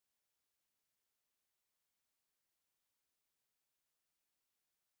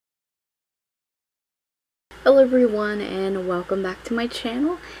Hello everyone and welcome back to my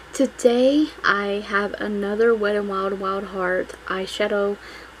channel. Today I have another Wet n Wild Wild Heart eyeshadow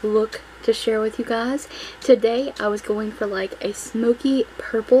look to share with you guys. Today I was going for like a smoky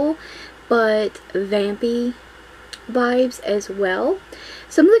purple but vampy vibes as well.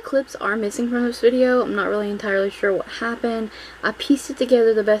 Some of the clips are missing from this video. I'm not really entirely sure what happened. I pieced it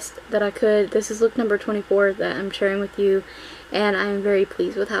together the best that I could. This is look number 24 that I'm sharing with you, and I'm very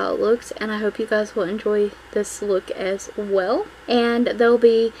pleased with how it looks, and I hope you guys will enjoy this look as well. And there'll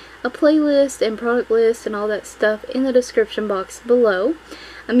be a playlist and product list and all that stuff in the description box below.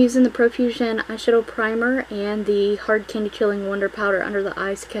 I'm using the Profusion eyeshadow primer and the Hard Candy Chilling Wonder Powder under the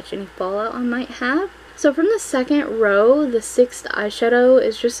eyes to catch any fallout I might have. So from the second row, the 6th eyeshadow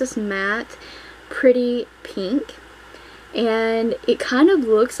is just this matte, pretty pink. And it kind of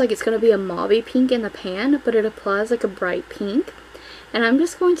looks like it's going to be a mauvey pink in the pan, but it applies like a bright pink. And I'm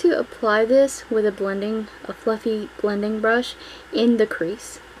just going to apply this with a fluffy blending brush in the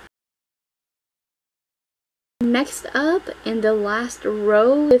crease. Next up, in the last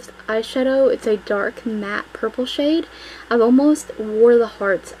row, 5th eyeshadow, it's a dark matte purple shade. I've almost wore the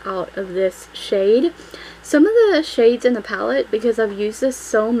hearts out of this shade. Some of the shades in the palette, because I've used this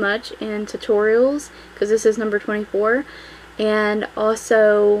so much in tutorials, because this is number 24, and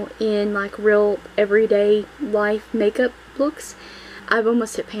also in like real everyday life makeup looks, I've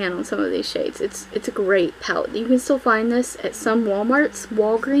almost hit pan on some of these shades. It's a great palette. You can still find this at some Walmarts,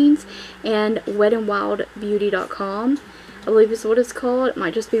 Walgreens, and WetnWildBeauty.com. I believe is what it's called. It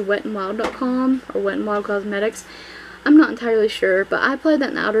might just be WetnWild.com or Wet n Wild Cosmetics. I'm not entirely sure, but I applied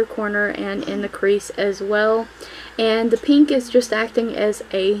that in the outer corner and in the crease as well. And the pink is just acting as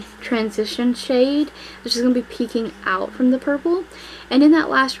a transition shade. It's just going to be peeking out from the purple. And in that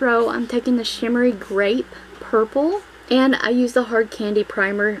last row, I'm taking the shimmery grape purple. And I use the Hard Candy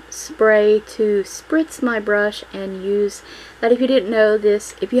Primer spray to spritz my brush and use that. If you didn't know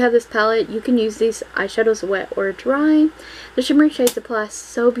this, if you have this palette, you can use these eyeshadows wet or dry. The shimmery shades apply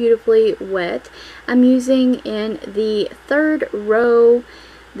so beautifully wet. I'm using in the 3rd row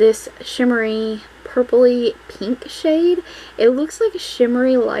this shimmery purpley pink shade. It looks like a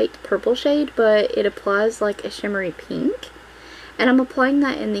shimmery light purple shade, but it applies like a shimmery pink. And I'm applying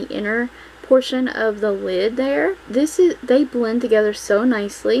that in the inner portion of the lid there. They blend together so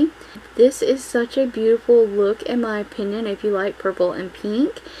nicely. This is such a beautiful look in my opinion if you like purple and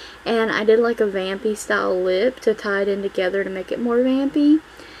pink. And I did like a vampy style lip to tie it in together to make it more vampy.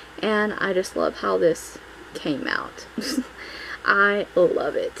 And I just love how this came out. I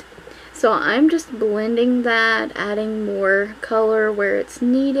love it. So I'm just blending that, adding more color where it's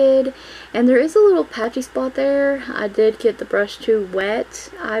needed. And there is a little patchy spot there. I did get the brush too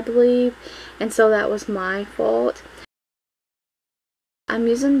wet, I believe. And so that was my fault. I'm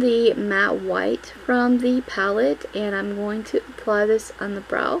using the matte white from the palette, and I'm going to apply this on the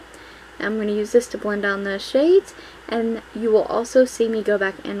brow. I'm going to use this to blend down the shades, and you will also see me go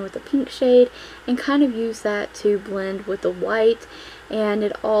back in with the pink shade and kind of use that to blend with the white, and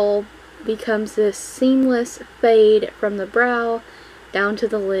it all becomes this seamless fade from the brow down to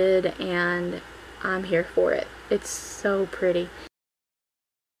the lid, and I'm here for it. It's so pretty.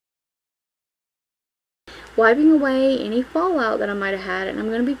 Wiping away any fallout that I might have had, and I'm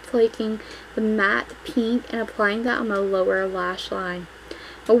going to be taking the matte pink and applying that on my lower lash line.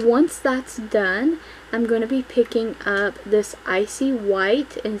 But once that's done, I'm going to be picking up this icy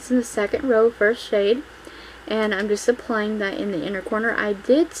white, and it's in the 2nd row, 1st shade, and I'm just applying that in the inner corner. I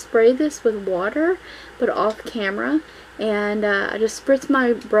did spray this with water, but off camera, and I just spritz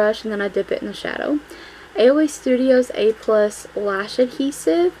my brush and then I dip it in the shadow. AOA Studios A+ Lash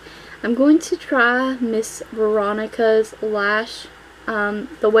Adhesive. I'm going to try MissVeronika's lash,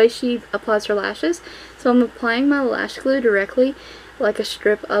 the way she applies her lashes. So I'm applying my lash glue directly like a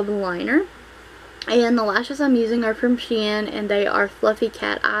strip of liner. And the lashes I'm using are from Shein, and they are fluffy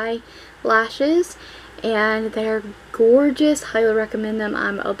cat eye lashes. And they're gorgeous. Highly recommend them.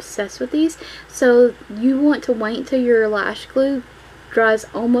 I'm obsessed with these. So you want to wait until your lash glue dries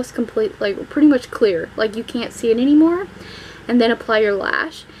almost complete, like pretty much clear, like you can't see it anymore, and then apply your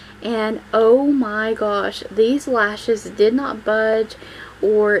lash. And oh my gosh, these lashes did not budge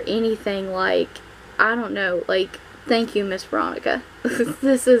or anything. Like, I don't know, like, thank you, MissVeronika.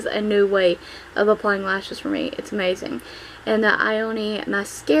 This is a new way of applying lashes for me. It's amazing. And the Ioni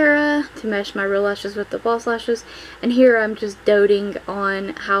Mascara to mesh my real lashes with the false lashes. And here I'm just doting on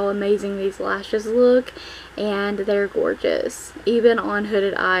how amazing these lashes look, and they're gorgeous, even on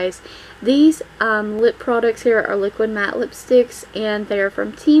hooded eyes. These lip products here are liquid matte lipsticks, and they're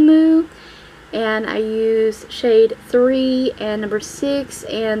from Temu. And I use shade 3 and number 6,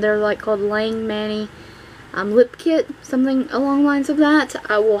 and they're like called Langmanni lip kit, something along the lines of that.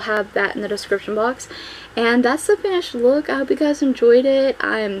 I will have that in the description box. And that's the finished look. I hope you guys enjoyed it.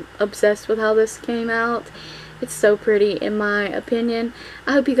 I am obsessed with how this came out. It's so pretty in my opinion.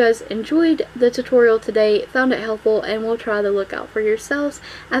 I hope you guys enjoyed the tutorial today, found it helpful, and will try the look out for yourselves.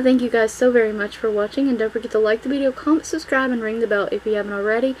 I thank you guys so very much for watching, and don't forget to like the video, comment, subscribe, and ring the bell if you haven't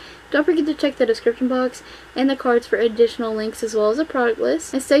already. Don't forget to check the description box and the cards for additional links as well as a product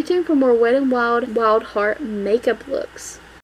list. And stay tuned for more Wet n Wild Wild Heart makeup looks.